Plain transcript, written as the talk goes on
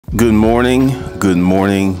Good morning, good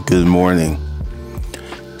morning, good morning.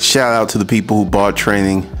 Shout out to the people who bought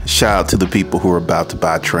training. Shout out to the people who are about to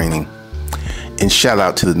buy training. And shout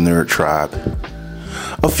out to the Nerd Tribe.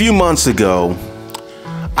 A few months ago,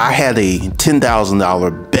 I had a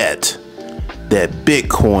 $10,000 bet that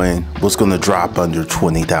Bitcoin was going to drop under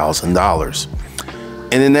 $20,000.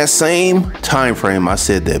 And in that same time frame, I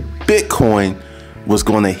said that Bitcoin was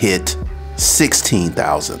going to hit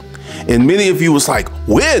 16,000. And many of you was like,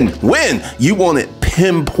 when? You wanted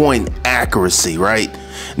pinpoint accuracy, right?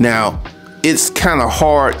 Now, it's kind of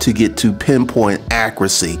hard to get to pinpoint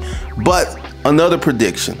accuracy, but another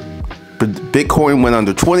prediction. Bitcoin went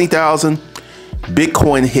under 20,000.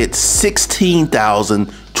 Bitcoin hit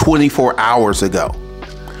 16,000 24 hours ago.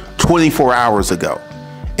 24 hours ago.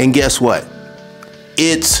 And guess what?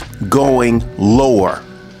 It's going lower.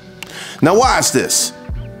 Now watch this.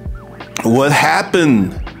 What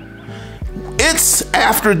happened? It's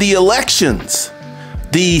after the elections.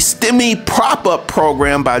 The STEMI prop-up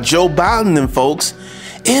program by Joe Biden and folks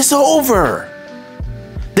is over.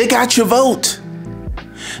 They got your vote.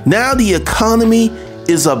 Now the economy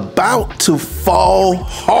is about to fall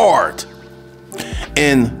hard.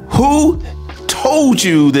 And who told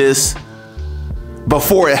you this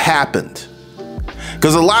before it happened?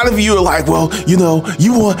 Because a lot of you are like, well,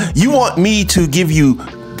 you want me to give you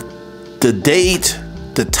the date,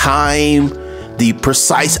 the time, the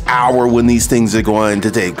precise hour when these things are going to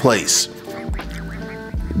take place.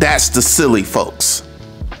 That's the silly folks.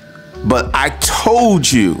 But I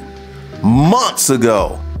told you months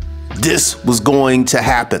ago this was going to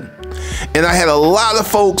happen. And I had a lot of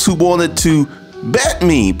folks who wanted to bet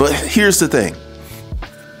me. But here's the thing.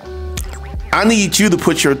 I need you to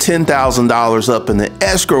put your $10,000 up in the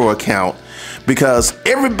escrow account because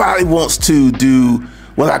everybody wants to do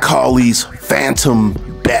what I call these phantom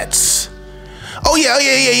bets. Oh, yeah,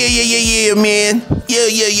 man.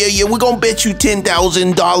 Yeah. We're going to bet you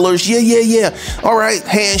 $10,000. Yeah. All right,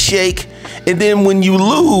 handshake. And then when you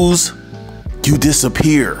lose, you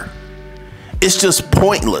disappear. It's just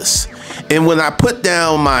pointless. And when I put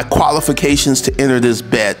down my qualifications to enter this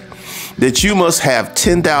bet, that you must have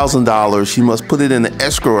 $10,000, you must put it in the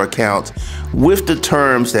escrow account with the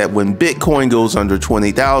terms that when Bitcoin goes under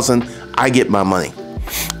 20,000, I get my money.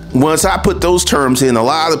 Once I put those terms in, a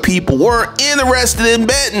lot of people weren't interested in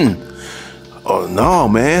betting. Oh no,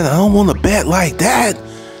 man, I don't want to bet like that.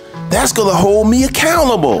 That's going to hold me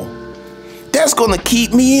accountable. That's going to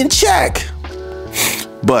keep me in check.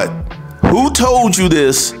 But who told you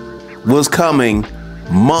this was coming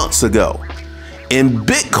months ago? And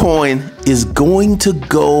Bitcoin is going to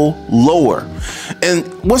go lower.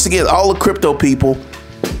 And once again, all the crypto people,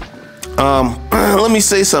 let me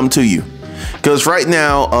say something to you. Because right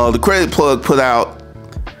now, the Credit Plug put out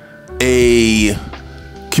a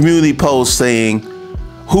community post saying,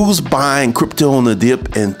 who's buying crypto on the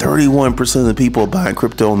dip? And 31% of the people are buying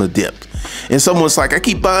crypto on the dip. And someone's like, I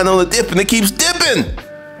keep buying on the dip and it keeps dipping.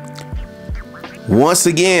 Once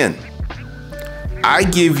again, I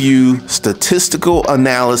give you statistical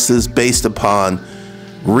analysis based upon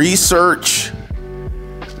research,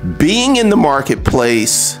 being in the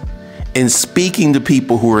marketplace, and speaking to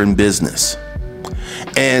people who are in business.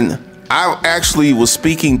 And I actually was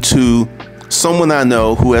speaking to someone I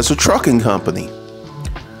know who has a trucking company.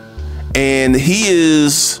 And he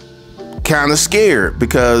is kind of scared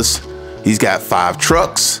because he's got 5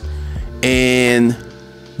 trucks and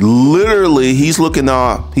literally he's looking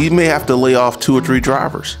off. He may have to lay off 2 or 3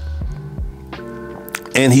 drivers.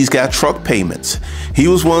 And he's got truck payments. He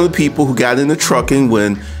was one of the people who got into trucking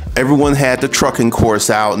when everyone had the trucking course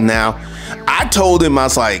out. Now, I told him, I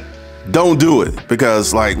was like, don't do it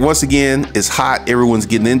because, like, once again, it's hot. Everyone's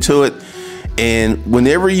getting into it. And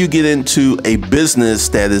whenever you get into a business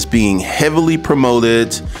that is being heavily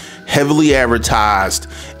promoted, heavily advertised,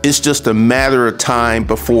 it's just a matter of time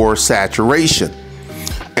before saturation.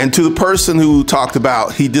 And to the person who talked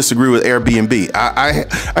about he disagreed with Airbnb,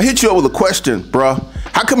 I hit you up with a question, bro.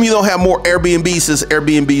 How come you don't have more Airbnb since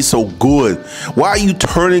Airbnb is so good? Why are you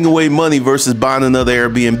turning away money versus buying another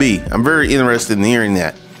Airbnb? I'm very interested in hearing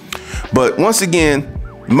that. But once again,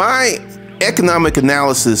 my economic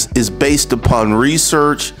analysis is based upon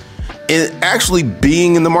research and actually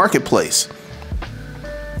being in the marketplace.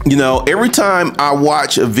 You know, every time I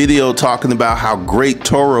watch a video talking about how great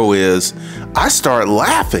Turo is, I start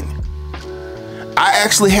laughing. I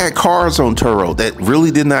actually had cars on Turo that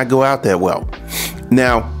really did not go out that well.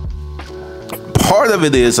 Now, part of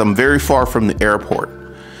it is I'm very far from the airport,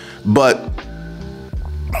 but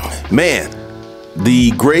man,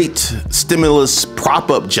 the great stimulus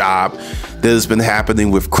prop-up job that has been happening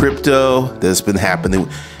with crypto, that's been happening,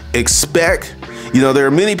 expect, there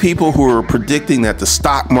are many people who are predicting that the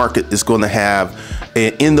stock market is going to have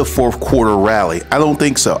in the fourth quarter rally. I don't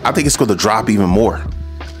think so. I think it's going to drop even more.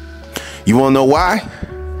 You want to know why?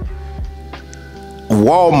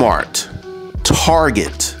 Walmart,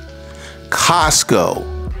 Target, Costco,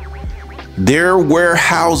 their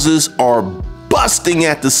warehouses are busting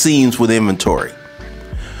at the seams with inventory,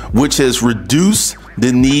 which has reduced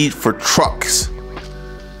the need for trucks.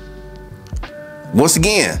 Once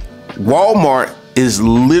again, Walmart is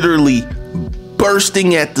literally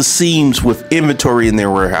bursting at the seams with inventory in their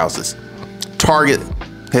warehouses. Target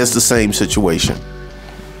has the same situation.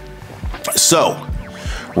 So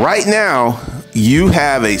right now you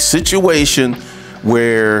have a situation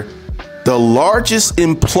where the largest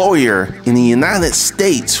employer in the United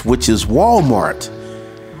States, which is Walmart,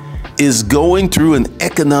 is going through an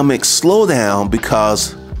economic slowdown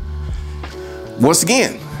because, once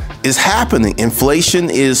again, it's happening. Inflation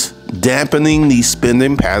is dampening the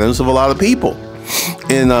spending patterns of a lot of people.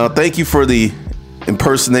 And thank you for the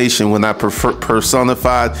impersonation when I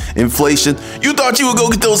personified inflation. You thought you would go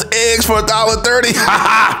get those eggs for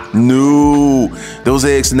 $1.30? No, those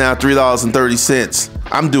eggs are now $3.30.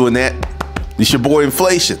 I'm doing that. It's your boy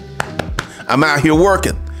inflation. I'm out here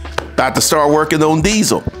working, about to start working on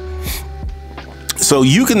diesel. So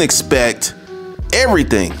you can expect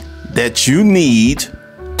everything that you need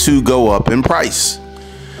to go up in price.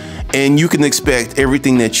 And you can expect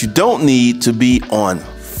everything that you don't need to be on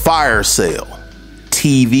fire sale.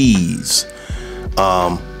 TVs,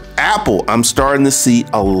 Apple. I'm starting to see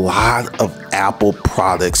a lot of Apple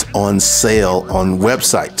products on sale on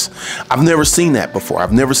websites. I've never seen that before.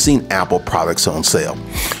 I've never seen Apple products on sale.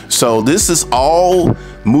 So this is all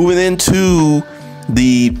moving into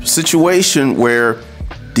the situation where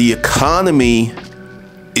the economy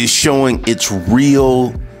is showing its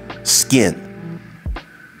real skin.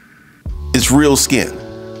 It's real skin.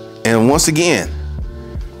 And once again,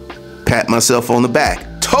 pat myself on the back.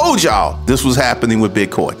 Told y'all this was happening with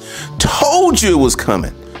Bitcoin. Told you it was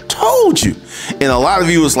coming. Told you. And a lot of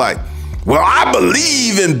you was like, well, I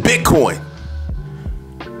believe in Bitcoin.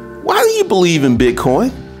 Why do you believe in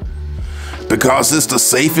Bitcoin? Because it's the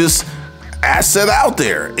safest asset out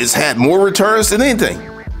there. It's had more returns than anything.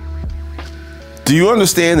 Do you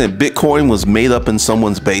understand that Bitcoin was made up in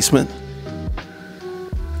someone's basement?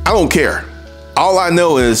 I don't care. All I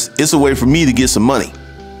know is it's a way for me to get some money.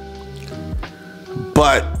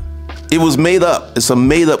 But it was made up. It's a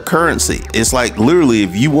made up currency. It's like literally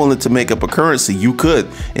if you wanted to make up a currency, you could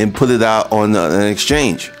and put it out on an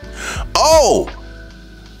exchange. Oh,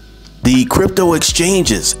 the crypto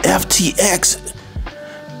exchanges, FTX.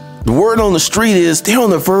 The word on the street is they're on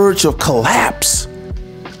the verge of collapse.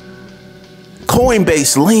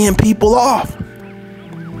 Coinbase laying people off.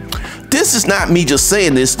 This is not me just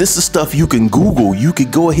saying this. This is stuff you can Google. You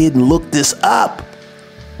could go ahead and look this up.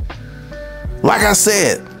 Like I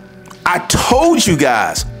said, I told you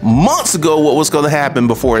guys months ago what was going to happen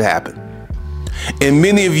before it happened. And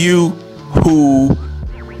many of you who,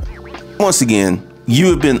 once again,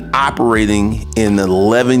 you have been operating in an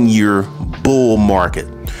 11-year bull market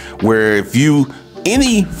where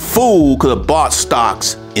any fool could have bought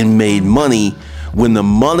stocks and made money when the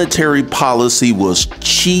monetary policy was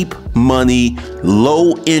cheap money,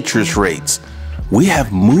 low interest rates. We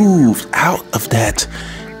have moved out of that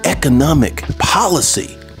economic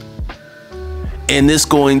policy, and it's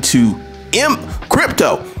going to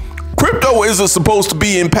crypto isn't supposed to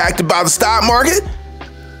be impacted by the stock market.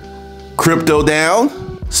 Crypto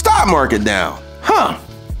down, stock market down.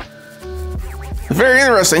 It's very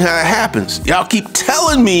interesting how it happens. Y'all keep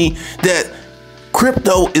telling me that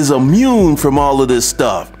crypto is immune from all of this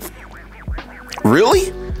stuff.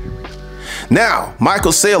 Really? Now,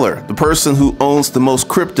 Michael Saylor, the person who owns the most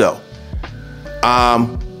crypto,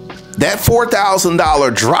 that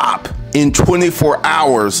 $4,000 drop in 24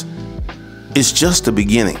 hours is just the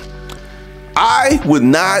beginning. I would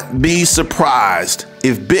not be surprised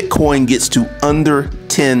if Bitcoin gets to under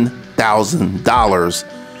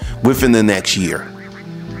 $10,000 within the next year.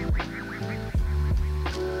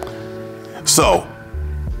 So,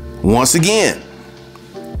 once again,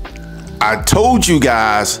 I told you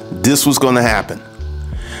guys this was going to happen.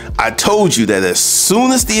 I told you that as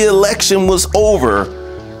soon as the election was over,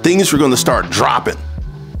 things were going to start dropping.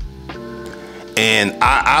 And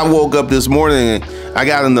I woke up this morning and I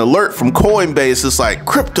got an alert from Coinbase. It's like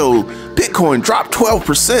crypto, Bitcoin dropped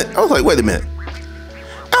 12%. I was like, wait a minute.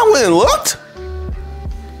 I went and looked.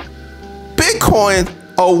 Bitcoin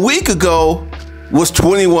a week ago was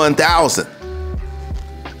 21,000.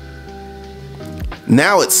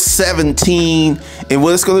 Now it's 17 And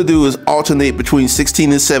what it's going to do is alternate between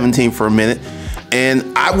 16 and 17 for a minute.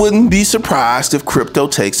 And I wouldn't be surprised if crypto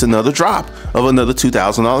takes another drop of another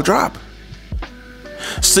 $2,000 drop.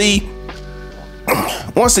 See,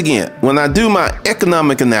 once again, when I do my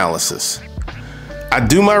economic analysis, I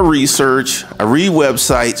do my research, I read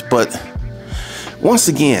websites, but once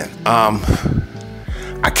again,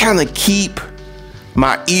 I kind of keep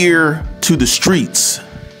my ear to the streets.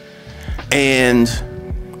 And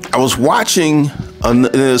I was watching, and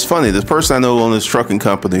it's funny, this person I know on this trucking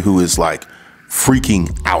company who is like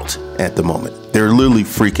freaking out at the moment. They're literally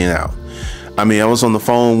freaking out. I mean, I was on the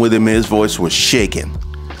phone with him, his voice was shaking.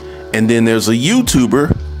 And then there's a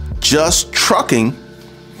YouTuber, Just Trucking.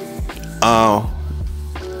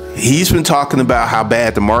 He's been talking about how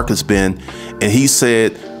bad the market's been. And he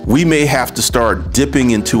said, we may have to start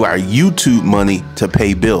dipping into our YouTube money to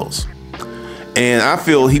pay bills. And I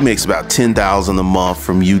feel he makes about $10,000 a month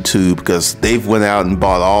from YouTube because they've went out and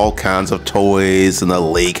bought all kinds of toys and a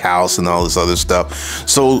lake house and all this other stuff.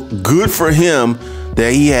 So good for him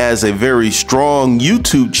that he has a very strong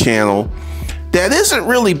YouTube channel that isn't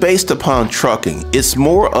really based upon trucking. It's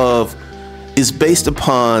based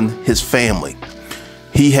upon his family.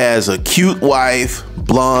 He has a cute wife,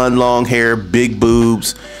 blonde, long hair, big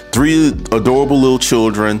boobs, 3 adorable little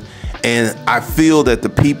children. And I feel that the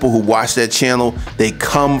people who watch that channel, they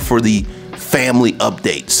come for the family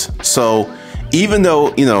updates. So even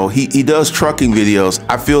though, you know, he does trucking videos,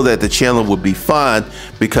 I feel that the channel would be fun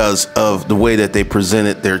because of the way that they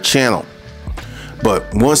presented their channel. But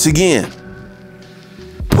once again,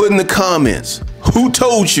 put in the comments, who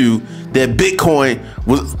told you that Bitcoin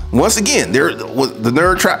was, once again, there was the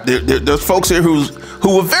nerd trap. There's folks here who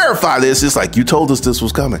will verify this. It's like, you told us this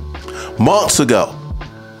was coming months ago.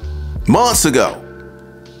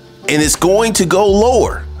 And it's going to go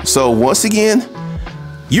lower. So once again,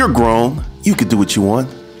 you're grown. You can do what you want.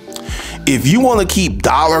 If you want to keep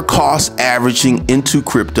dollar cost averaging into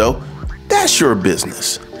crypto, that's your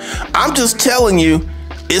business. I'm just telling you,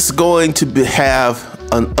 it's going to have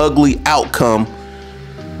an ugly outcome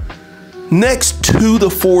next 2 to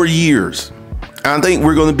 4 years. I think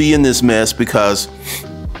we're going to be in this mess because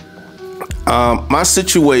my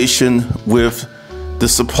situation with the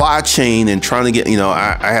supply chain and trying to get, you know,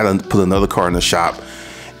 I had to put another car in the shop,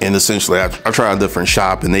 and essentially I tried a different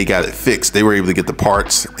shop and they got it fixed. They were able to get the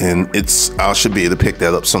parts, and I should be able to pick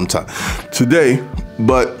that up sometime today.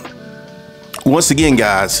 But once again,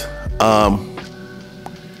 guys,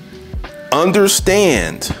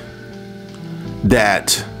 understand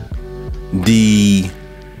that the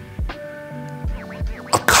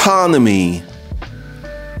economy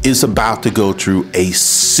is about to go through a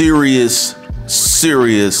serious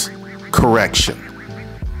correction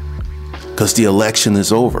because the election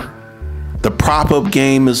is over. The prop-up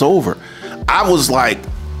game is over. I was like,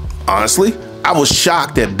 honestly, I was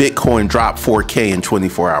shocked that Bitcoin dropped 4K in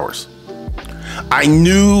 24 hours. I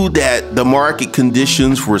knew that the market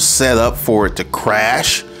conditions were set up for it to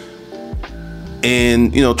crash.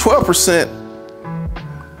 And, you know, 12%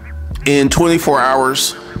 in 24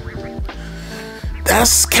 hours,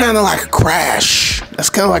 that's kind of like a crash.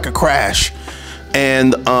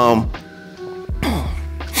 And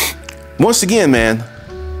once again, man,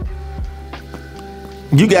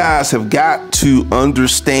 you guys have got to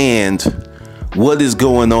understand what is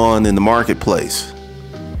going on in the marketplace.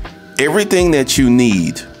 Everything that you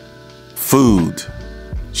need, food,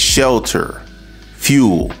 shelter,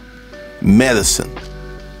 fuel, medicine,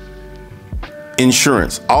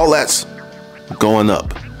 insurance, all that's going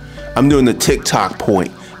up. I'm doing the TikTok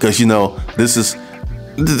point because, you know, this is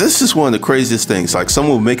one of the craziest things. Like,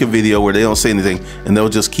 someone will make a video where they don't say anything and they'll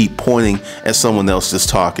just keep pointing at someone else just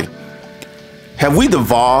talking. Have we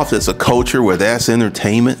devolved as a culture where that's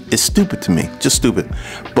entertainment? It's stupid to me, just stupid.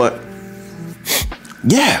 But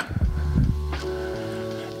yeah.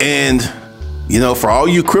 And, you know, for all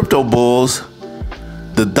you crypto bulls,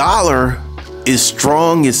 the dollar is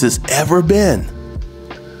strong as it's ever been.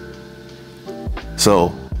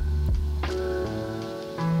 So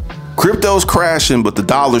crypto's crashing, but the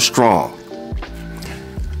dollar's strong.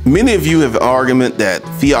 Many of you have an argument that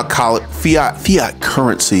fiat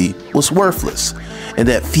currency was worthless and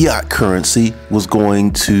that fiat currency was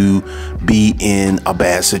going to be in a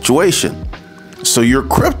bad situation. So your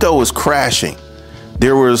crypto is crashing.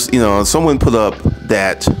 There was, you know, someone put up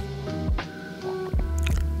that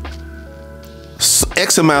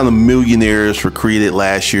X amount of millionaires were created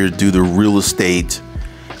last year due to real estate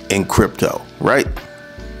and crypto, right?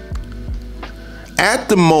 At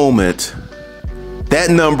the moment, that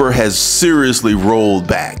number has seriously rolled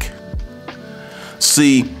back.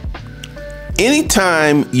 See,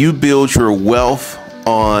 anytime you build your wealth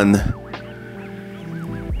on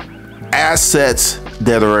assets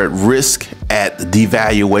that are at risk at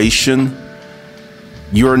devaluation,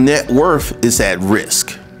 your net worth is at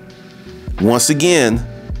risk. Once again,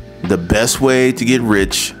 the best way to get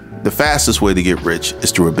rich, the fastest way to get rich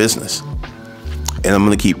is through a business. And I'm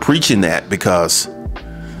going to keep preaching that because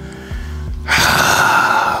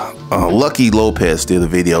Lucky Lopez did a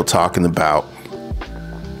video talking about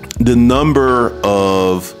the number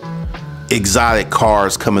of exotic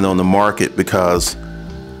cars coming on the market because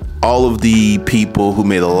all of the people who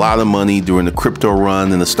made a lot of money during the crypto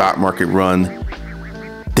run and the stock market run,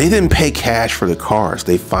 they didn't pay cash for the cars.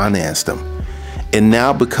 They financed them. And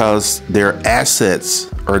now because their assets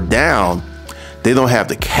are down, they don't have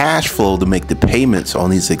the cash flow to make the payments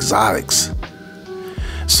on these exotics.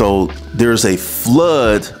 So there's a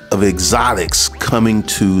flood of exotics coming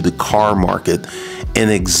to the car market, and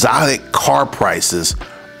exotic car prices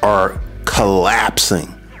are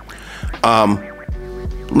collapsing.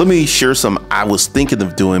 Let me share some I was thinking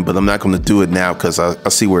of doing, but I'm not going to do it now because I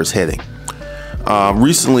see where it's heading.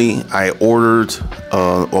 Recently, I ordered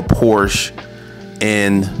a Porsche,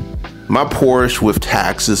 and my Porsche with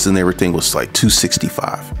taxes and everything was like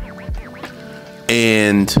 $265.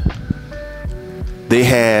 And they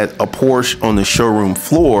had a Porsche on the showroom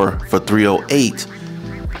floor for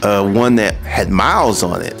 $308, one that had miles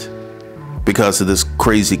on it because of this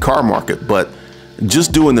crazy car market. But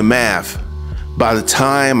just doing the math, by the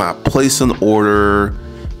time I place an order,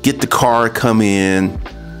 get the car come in,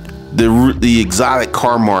 the exotic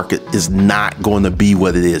car market is not going to be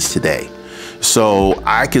what it is today. So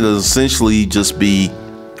I could essentially just be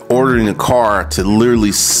ordering a car to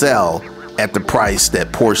literally sell at the price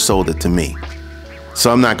that Porsche sold it to me.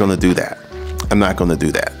 So I'm not going to do that. I'm not going to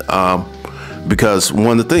do that because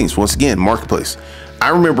one of the things, once again, marketplace. I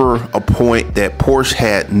remember a point that Porsche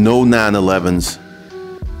had no 911s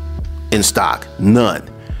in stock, none.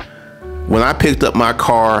 When I picked up my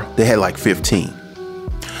car, they had like 15.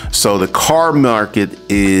 So the car market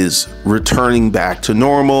is returning back to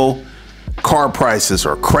normal. Car prices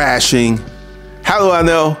are crashing. How do I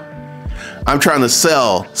know? I'm trying to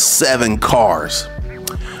sell 7 cars.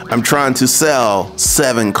 I'm trying to sell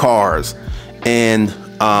 7 cars. And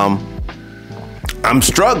I'm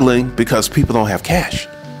struggling because people don't have cash.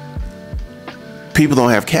 People don't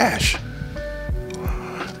have cash.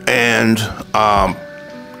 And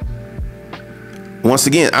once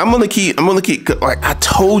again, I'm gonna keep like I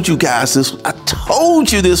told you guys this. I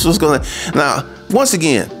told you this was gonna. Now, once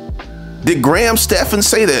again, did Graham Stephan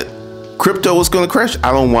say that crypto was gonna crash?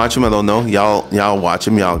 I don't watch him. I don't know. Y'all watch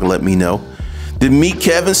him. Y'all can let me know. Did Meet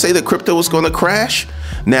Kevin say that crypto was gonna crash?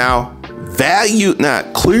 Now,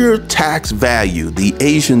 Clear Tax Value, the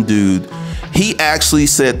Asian dude, he actually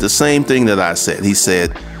said the same thing that I said. He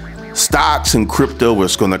said stocks and crypto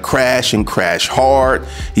was going to crash and crash hard.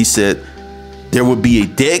 He said there would be a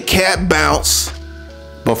dead cat bounce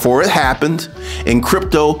before it happened. And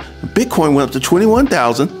crypto, Bitcoin went up to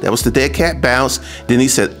 21,000. That was the dead cat bounce. Then he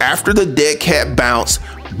said after the dead cat bounce,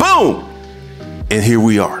 boom, and here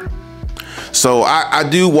we are. So I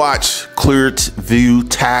do watch Clear View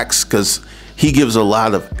Tax because he gives a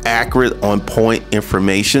lot of accurate, on point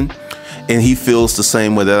information. And he feels the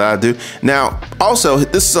same way that I do. Now, also,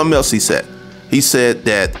 this is something else he said. He said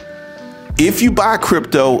that if you buy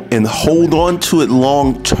crypto and hold on to it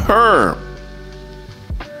long term,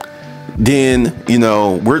 then, you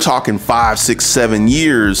know, we're talking 5, 6, 7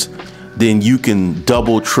 years, then you can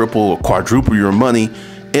double, triple, or quadruple your money.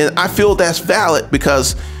 And I feel that's valid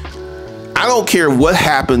because I don't care what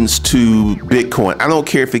happens to Bitcoin. I don't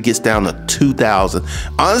care if it gets down to 2,000.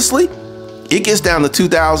 Honestly, it gets down to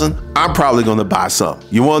 2,000, I'm probably going to buy some.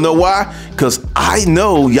 You want to know why? Because I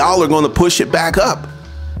know y'all are going to push it back up.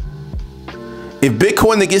 If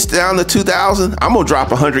Bitcoin gets down to 2,000, I'm going to drop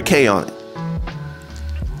 100K on it.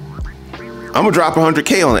 I'm going to drop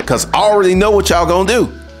 100K on it because I already know what y'all going to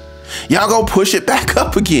do. Y'all going to push it back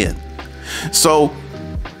up again. So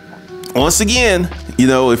once again, you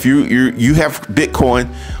know, if you have Bitcoin,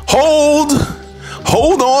 hold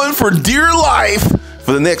on for dear life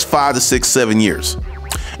for the next 5 to 6, 7 years,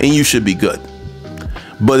 and you should be good.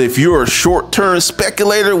 But if you're a short-term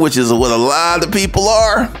speculator, which is what a lot of people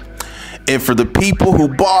are, and for the people who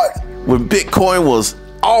bought when Bitcoin was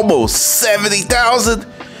almost 70,000,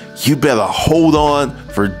 you better hold on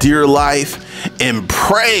for dear life and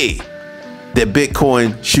pray that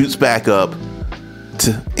Bitcoin shoots back up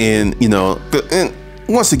and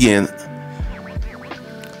once again,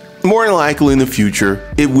 more than likely in the future,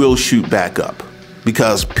 it will shoot back up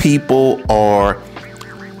because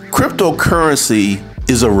cryptocurrency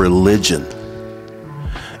is a religion.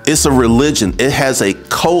 It's a religion. It has a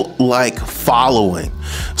cult-like following.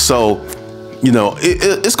 So, you know,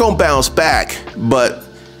 it's going to bounce back. But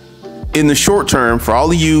in the short term, for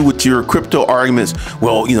all of you with your crypto arguments,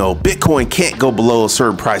 well, you know, Bitcoin can't go below a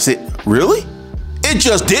certain price. Really? It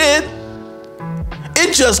just did.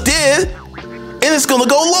 It just did. And it's going to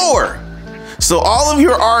go lower. So all of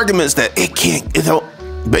your arguments that it can't,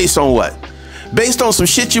 based on what? Based on some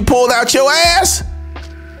shit you pulled out your ass?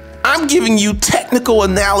 I'm giving you technical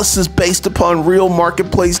analysis based upon real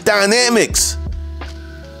marketplace dynamics.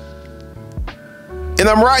 And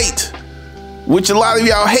I'm right, which a lot of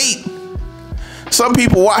y'all hate. Some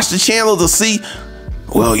people watch the channel to see,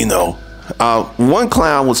 well, you know, one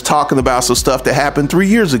clown was talking about some stuff that happened 3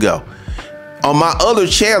 years ago. On my other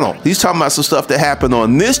channel, he's talking about some stuff that happened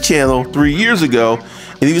on this channel 3 years ago,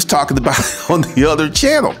 and he was talking about it on the other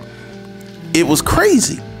channel. It was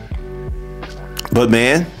crazy. But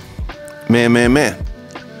man.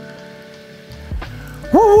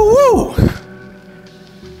 Woo, woo, woo.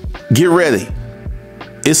 Get ready.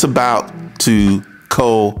 It's about to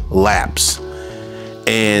collapse.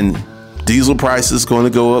 And diesel price is going to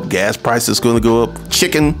go up. Gas price is going to go up.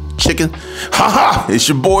 Chicken. Ha! It's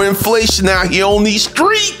your boy inflation out here on these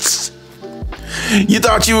streets. You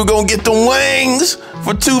thought you were going to get the wings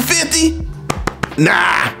for $2.50?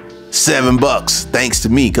 Nah, $7. Thanks to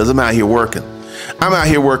me, because I'm out here working. I'm out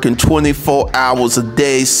here working 24 hours a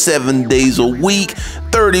day, 7 days a week,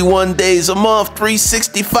 31 days a month,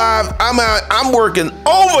 365. I'm working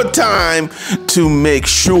overtime to make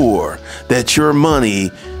sure that your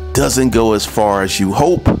money doesn't go as far as you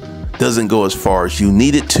hope, doesn't go as far as you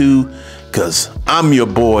need it to, because I'm your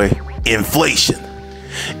boy, inflation.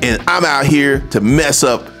 And I'm out here to mess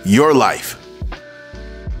up your life.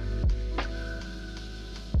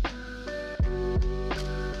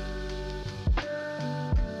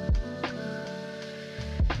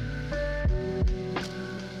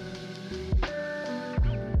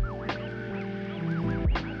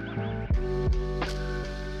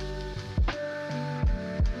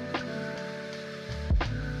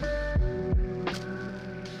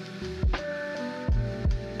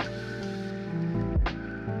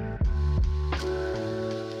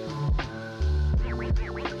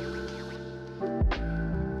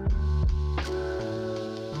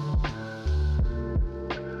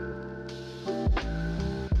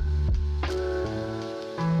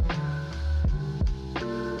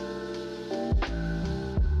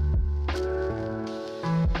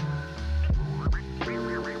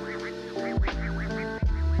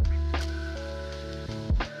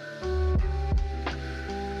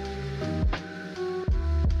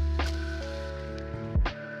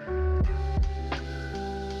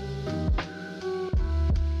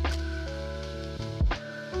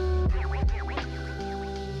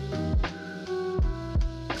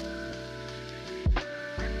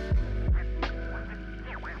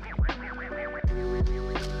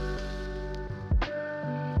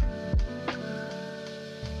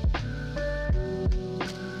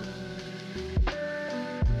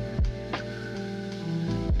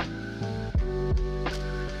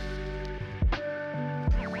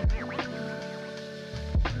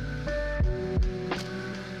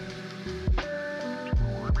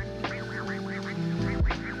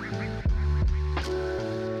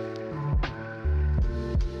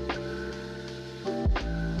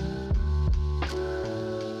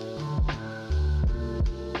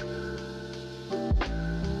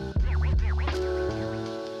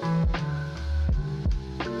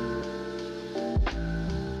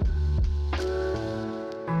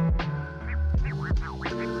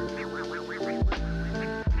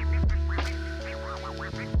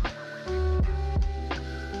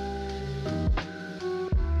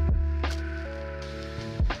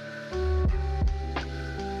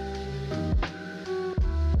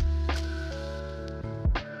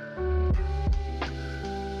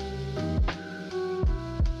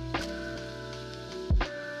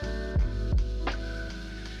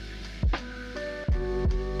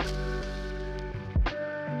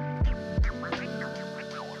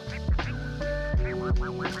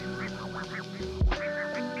 Wow.